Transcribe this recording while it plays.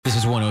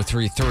is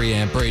 103.3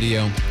 Amp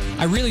Radio.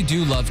 I really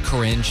do love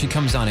Corinne. She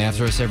comes on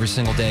after us every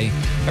single day.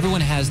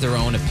 Everyone has their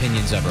own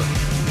opinions of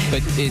her,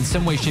 but in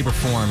some way, shape, or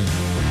form,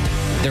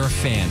 they're a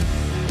fan.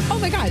 Oh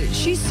my God,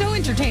 she's so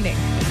entertaining.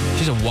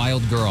 She's a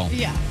wild girl.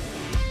 Yeah.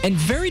 And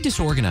very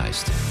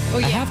disorganized. Oh,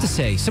 yeah. I have to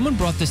say, someone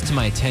brought this to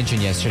my attention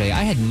yesterday.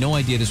 I had no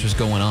idea this was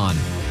going on.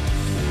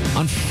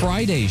 On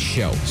Friday's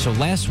show, so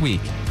last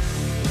week,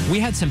 we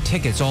had some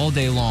tickets all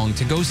day long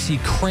to go see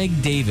Craig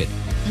David.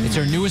 It's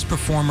our newest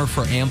performer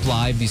for Amp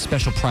Live, these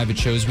special private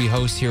shows we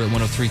host here at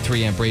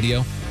 103.3 Amp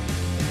Radio.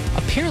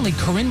 Apparently,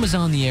 Corinne was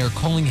on the air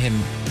calling him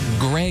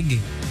Greg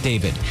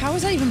David. How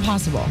is that even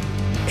possible?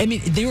 I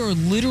mean, there are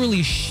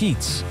literally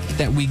sheets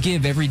that we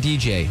give every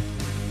DJ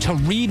to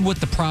read what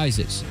the prize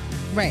is.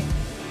 Right.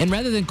 And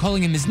rather than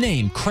calling him his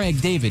name,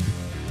 Craig David,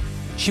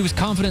 she was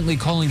confidently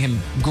calling him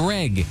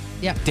Greg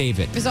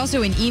David. It was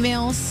also in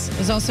emails. It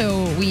was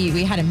also,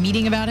 we had a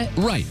meeting about it.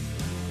 Right.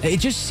 It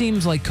just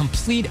seems like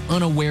complete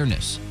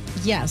unawareness.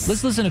 Yes.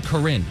 Let's listen to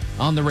Corinne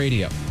on the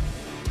radio.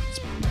 It's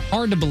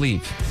hard to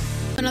believe.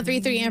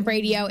 103.3 Amp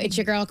Radio. It's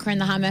your girl, Corinne,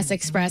 the Hot Mess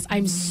Express.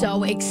 I'm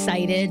so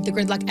excited. The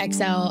Gridlock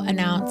XL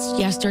announced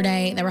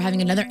yesterday that we're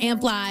having another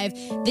Amp Live,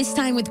 this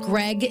time with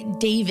Greg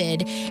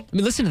David. I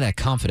mean, listen to that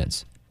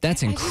confidence.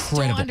 That's incredible.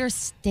 I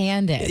just don't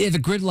understand it. Yeah, the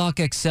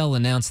Gridlock XL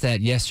announced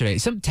that yesterday.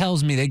 Something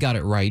tells me they got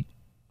it right.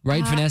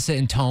 Right, Vanessa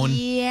and Tone?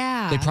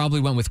 Yeah. They probably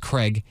went with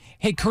Craig.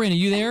 Hey, Corinne, are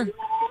you there?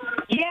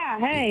 Yeah,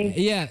 hey.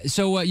 Yeah,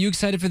 so you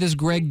excited for this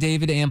Greg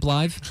David Amp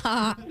Live?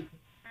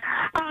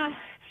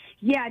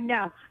 Yeah,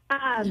 no.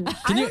 I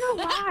don't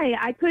know why.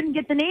 I couldn't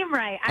get the name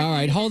right. All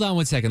right, hold on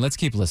one second. Let's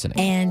keep listening.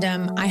 And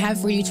I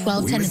have for you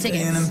 12 tennis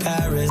tickets.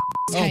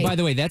 Oh, by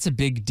the way, that's a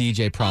big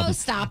DJ problem. Oh,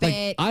 stop like,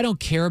 it. I don't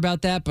care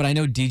about that, but I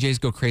know DJs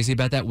go crazy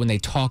about that when they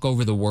talk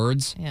over the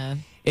words. Yeah.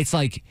 It's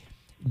like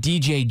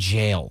DJ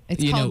jail.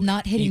 It's called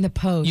not hitting the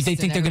post. They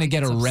think they're going to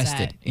get everyone gets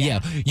arrested. upset. Yeah.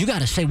 You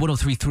got to say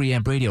 103.3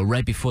 Amp Radio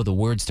right before the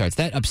word starts.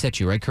 That upsets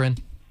you, right, Corinne?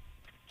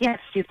 Yeah,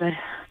 stupid.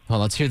 Well,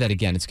 let's hear that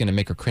again. It's going to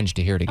make her cringe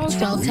to hear it again.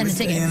 12 tennis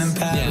tickets.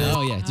 Yeah,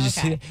 oh, yeah. Did you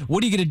see that?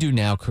 What are you going to do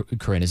now,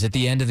 Corinne? Is it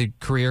the end of the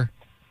career?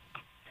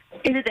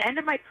 Is it the end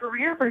of my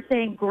career for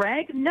saying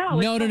Greg? No.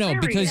 No,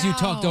 because you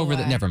talked over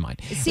that. Never mind.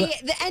 See,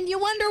 and you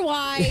wonder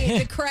why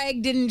the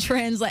Craig didn't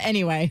translate.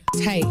 Anyway.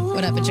 Hey,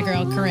 what up? It's your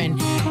girl, Corinne.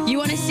 You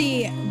want to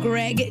see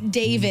Greg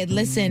David?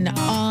 Listen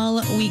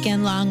all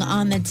weekend long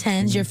on the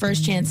 10s. Your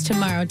first chance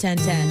tomorrow,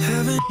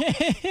 10:10.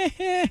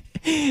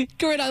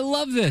 Corinne, I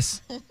love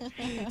this.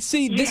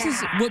 See, this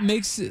is what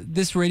makes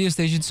this radio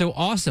station so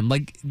awesome.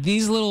 Like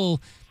these little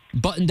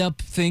buttoned up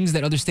things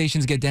that other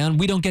stations get down,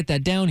 we don't get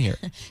that down here.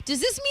 Does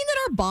this mean that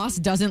our boss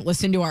doesn't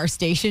listen to our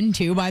station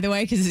too, by the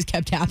way, because this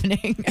kept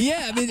happening?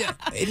 Yeah, I mean,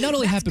 it not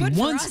only happened good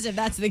once, for us if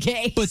that's the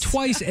case, but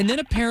twice. And then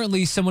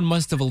apparently someone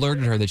must have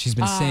alerted her that she's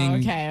been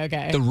saying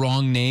the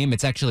wrong name.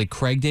 It's actually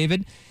Craig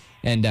David.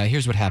 And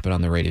here's what happened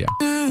on the radio.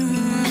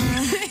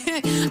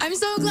 I'm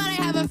so glad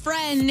I have a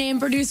friend named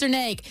Producer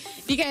Nick,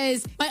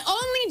 because my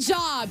only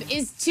job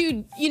is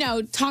to,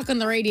 talk on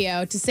the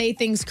radio, to say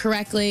things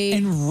correctly.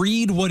 And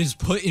read what is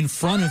put in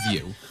front of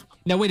you.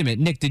 Now, wait a minute.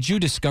 Nick, did you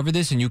discover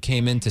this and you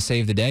came in to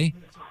save the day?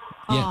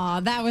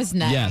 Aw, that was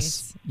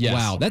nice. Yes.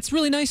 Wow, that's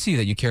really nice of you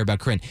that you care about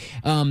Corinne.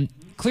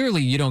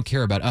 Clearly, you don't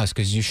care about us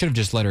because you should have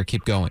just let her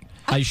keep going.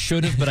 I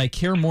should have, but I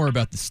care more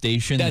about the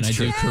station than I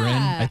do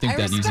Corinne. I think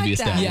that needs to be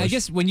established. Yeah, I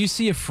guess when you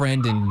see a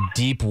friend in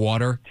deep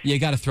water, you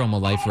got to throw him a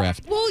life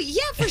raft. Well,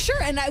 yeah, for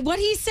sure. And what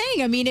he's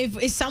saying, I mean,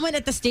 if someone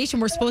at the station,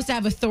 we're supposed to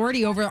have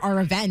authority over our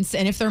events,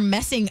 and if they're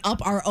messing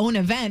up our own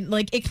event,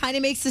 like, it kind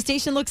of makes the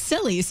station look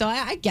silly. So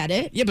I get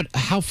it. Yeah, but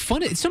how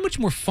fun. It's so much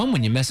more fun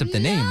when you mess up the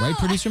name, right,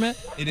 Producer Matt?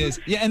 It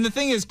is. Yeah, and the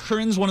thing is,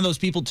 Corinne's one of those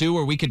people, too,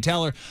 where we could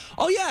tell her,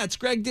 oh, yeah, it's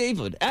Greg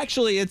David.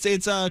 Actually,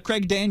 it's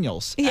Craig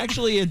Daniels. Yeah.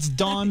 Actually, it's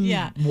Don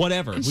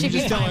whatever. We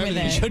just tell her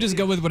everything. She'll just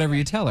go with whatever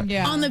you tell her.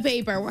 Yeah. On the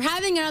paper, we're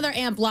having another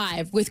Amp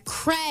Live with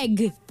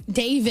Craig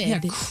David. Yeah,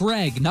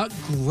 Craig, not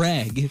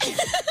Greg.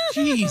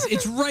 Jeez,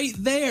 it's right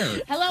there.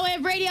 Hello,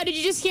 Amp Radio. Did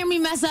you just hear me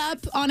mess up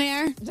on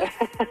air? No,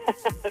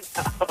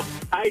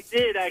 I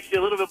did actually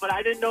a little bit, but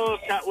I didn't know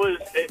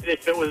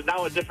if it was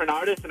now a different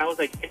artist, and I was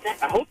like,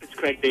 I hope it's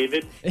Craig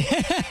David.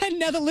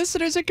 Now the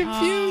listeners are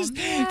confused.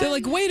 They're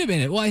like, wait a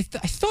minute. Well, I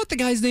thought the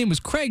guy's name was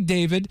Craig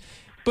David,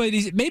 but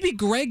maybe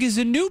Greg is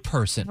a new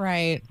person.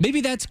 Right.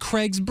 Maybe that's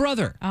Craig's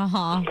brother.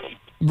 Uh-huh.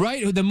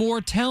 Right? The more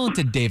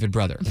talented David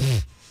brother.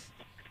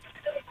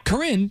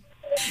 Corinne.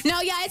 No,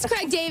 yeah, it's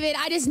Craig David.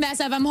 I just mess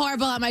up. I'm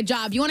horrible at my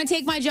job. You want to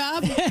take my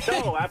job?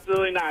 No,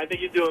 absolutely not. I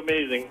think you do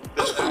amazing.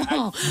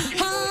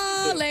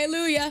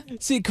 Hallelujah.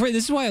 See, Corinne,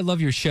 this is why I love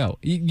your show.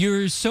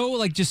 You're so,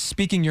 like, just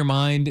speaking your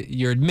mind.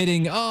 You're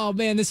admitting, oh,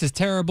 man, this is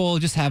terrible.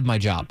 Just have my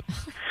job.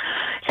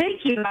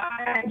 Thank you.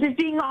 I'm just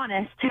being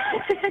honest.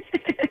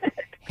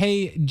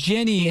 Hey,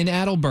 Jenny in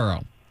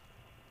Attleboro.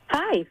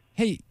 Hi.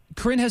 Hey,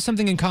 Corinne has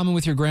something in common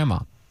with your grandma.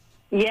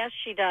 Yes,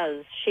 she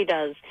does. She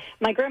does.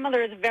 My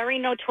grandmother is very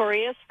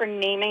notorious for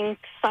naming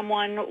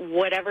someone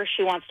whatever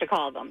she wants to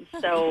call them.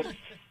 So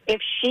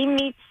if she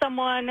meets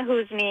someone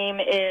whose name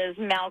is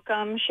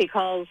Malcolm, she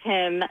calls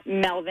him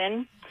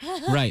Melvin.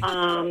 Right.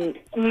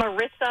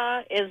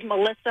 Marissa is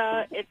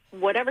Melissa. It's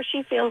whatever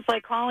she feels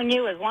like calling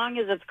you, as long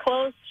as it's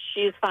close,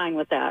 she's fine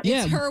with that.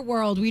 Yeah. It's her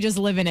world. We just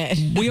live in it.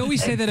 We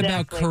always say that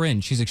about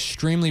Corinne. She's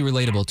extremely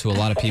relatable to a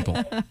lot of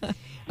people.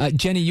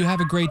 Jenny, you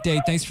have a great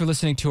day. Thanks for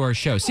listening to our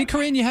show. See,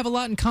 Corinne, you have a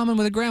lot in common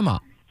with a grandma.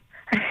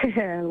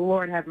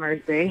 Lord have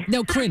mercy.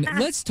 No, Corinne,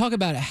 let's talk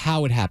about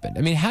how it happened.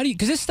 I mean, how do you,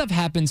 because this stuff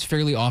happens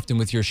fairly often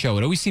with your show.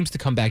 It always seems to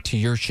come back to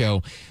your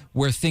show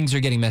where things are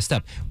getting messed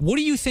up. What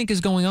do you think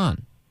is going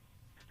on?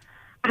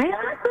 I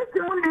honestly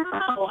don't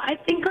know. I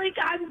think,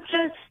 I'm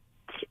just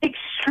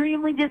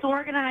extremely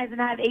disorganized and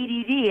have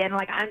ADD, and,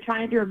 I'm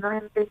trying to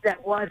remember things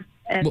at once.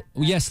 And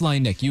Well, yes,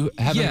 Lion Nick, you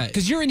have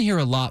because you're in here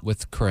a lot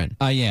with Corinne.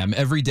 I am.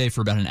 Every day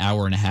for about an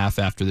hour and a half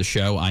after the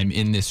show, I'm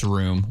in this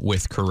room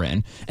with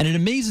Corinne. And it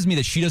amazes me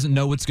that she doesn't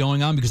know what's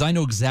going on because I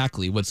know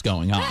exactly what's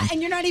going on.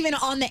 And you're not even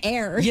on the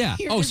air. Yeah.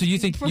 Oh, so you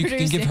think you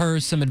can give her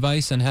some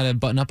advice on how to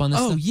button up on this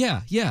Oh,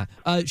 stuff? yeah.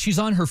 She's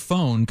on her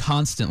phone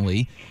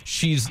constantly.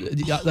 She's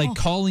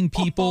calling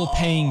people,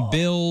 paying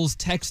bills,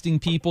 texting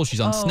people.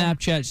 She's on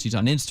Snapchat. She's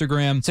on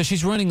Instagram. So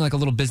she's running like a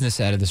little business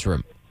out of this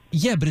room.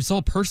 Yeah, but it's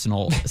all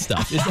personal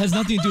stuff. It has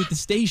nothing to do with the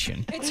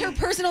station. It's her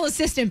personal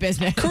assistant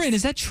business. Corinne,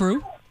 is that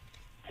true?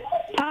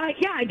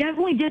 yeah, I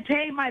definitely did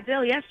pay my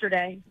bill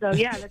yesterday. So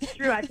yeah, that's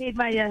true. I paid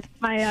my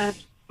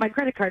my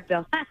credit card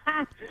bill.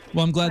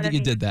 Well, I'm glad that you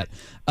did that.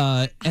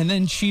 And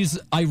then she's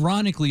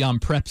ironically on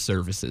prep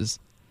services.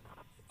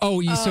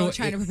 So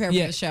trying to prepare for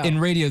the show. In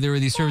radio, there are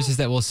these services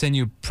that will send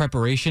you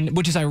preparation,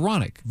 which is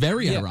ironic.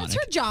 Very ironic.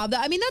 That's her job.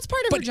 I mean, that's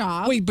part of her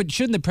job. Wait, but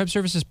shouldn't the prep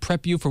services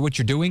prep you for what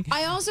you're doing?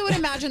 I also would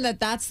imagine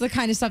that that's the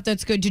kind of stuff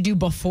that's good to do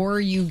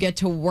before you get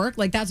to work.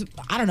 That's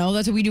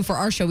what we do for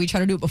our show. We try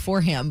to do it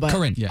beforehand, but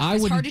Corinne,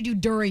 it's hard to do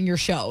during your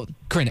show.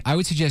 Corinne, I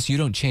would suggest you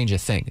don't change a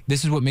thing.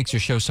 This is what makes your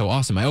show so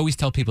awesome. I always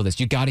tell people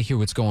this. You got to hear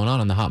what's going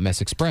on the Hot Mess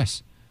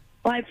Express.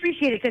 Well, I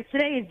appreciate it because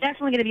today is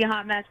definitely going to be a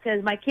hot mess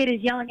because my kid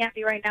is yelling at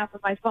me right now from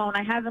my phone.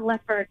 I haven't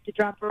left her to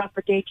drop her off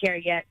for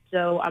daycare yet,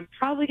 so I'm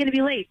probably going to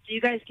be late. So you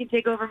guys can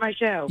take over my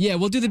show. Yeah,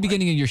 we'll do the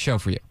beginning of your show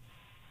for you.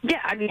 Yeah,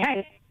 I mean,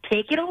 hey,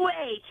 take it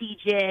away,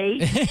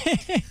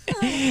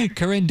 TJ.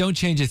 Corinne, don't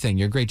change a thing.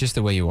 You're great just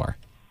the way you are.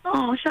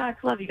 Oh,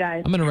 shucks. Love you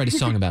guys. I'm going to write a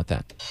song about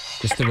that.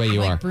 Just the way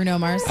you are. Bruno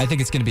Mars. I think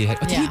it's going to be a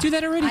hit. Did he do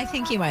that already? I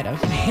think he might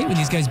have. I hate when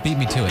these guys beat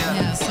me to it.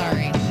 Yeah,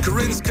 sorry.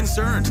 Corinne's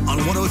Concerned on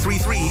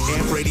 103.3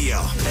 AMP Radio.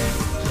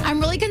 I'm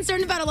really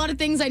concerned about a lot of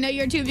things. I know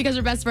you're too because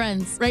we're best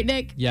friends. Right,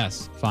 Nick?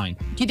 Yes, fine.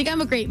 Do you think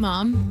I'm a great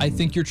mom? I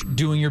think you're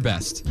doing your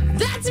best.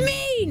 That's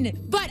mean!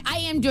 But I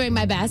am doing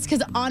my best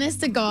because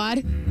honest to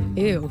God,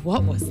 ew,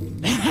 what was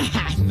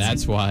that?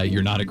 That's why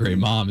you're not a great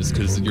mom is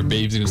because your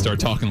babe's going to start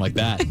talking like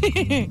that.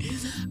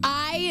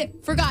 I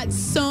forgot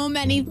so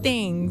many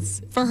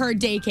things for her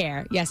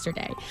daycare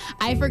yesterday.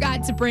 I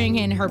forgot to bring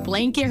in her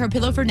blanket, her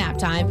pillow for nap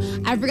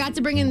time. I forgot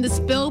to bring in the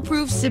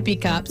spill-proof sippy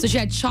cup, so she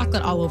had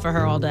chocolate all over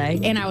her all day.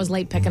 And I was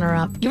late picking her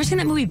up. You ever seen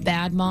that movie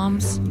Bad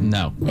Moms?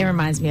 No. It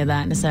reminds me of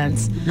that in a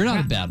sense. You're not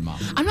a bad mom.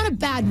 I'm not a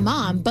bad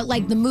mom, but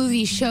the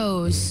movie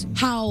shows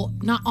how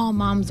not all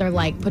moms are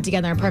put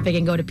together and perfect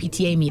and go to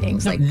PTA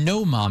meetings.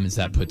 No mom is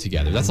that put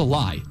together. That's a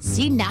lie.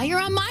 See, now you're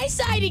on my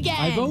side again.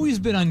 I've always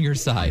been on your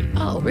side.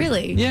 Oh,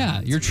 really?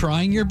 Yeah, you're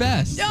trying your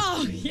best.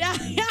 Oh, yeah.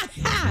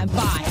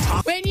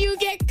 Bye. When you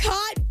get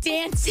caught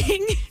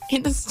dancing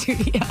in the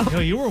studio. Yo,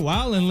 you were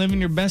wild and living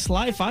your best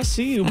life. I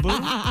see you, boo.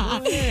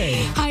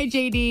 Hey. Hi,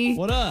 JD.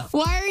 What up?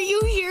 Why are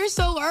you here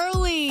so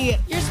early?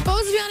 You're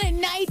supposed to be on at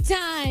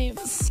nighttime.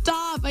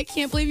 Stop. I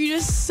can't believe you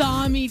just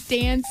saw me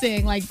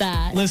dancing like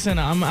that. Listen,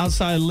 I'm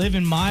outside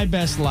living my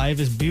best life.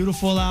 It's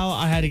beautiful out.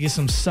 I had to get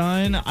some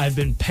sun. I've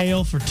been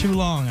pale for too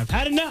long. I've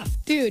had enough.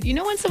 Dude, you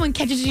know when someone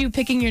catches you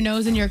picking your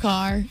nose in your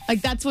car?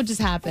 That's what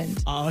just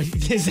happened. Oh,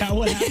 is that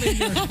what happened?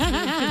 You're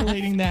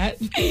articulating that?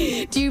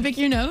 Do you pick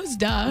your nose?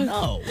 Duh.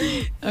 No.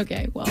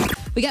 Okay, well,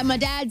 we got my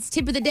dad's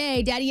tip of the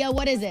day. Daddy-o,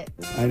 what is it?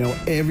 I know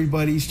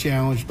everybody's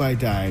challenged by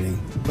dieting,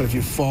 but if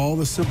you follow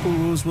the simple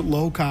rules with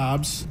low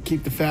carbs,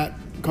 keep the fat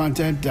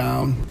content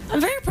down.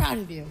 I'm very proud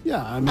of you.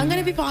 Yeah, I mean, I'm going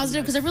to be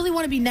positive because I really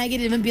want to be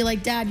negative and be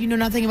like, Dad, you know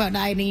nothing about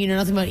dieting, you know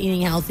nothing about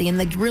eating healthy,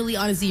 and really,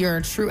 honestly, you're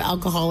a true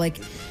alcoholic,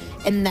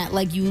 and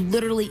that you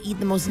literally eat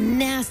the most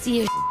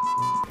nastiest.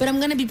 But I'm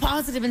going to be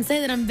positive and say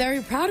that I'm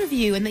very proud of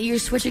you and that you're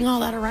switching all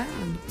that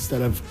around.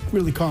 Instead of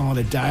really calling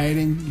it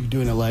dieting, you're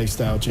doing a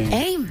lifestyle change.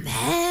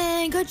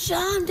 Amen. Good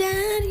job,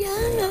 Dad.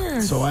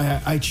 Yes. So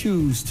I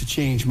choose to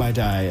change my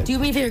diet. Do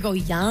me a favor, go,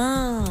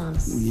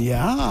 yes.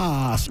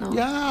 Yes. No.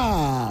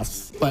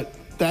 Yes. But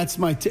that's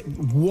my tip.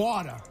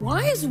 Water.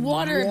 Why is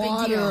water a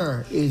big deal?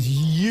 Water is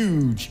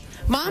huge.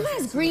 Mom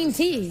has green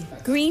tea.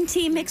 Green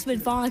tea mixed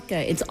with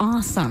vodka. It's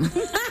awesome.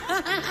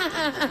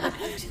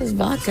 She has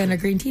vodka in her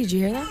green tea. Did you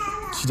hear that?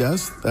 She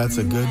does? That's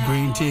a good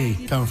green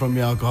tea coming from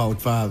your alcoholic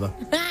father.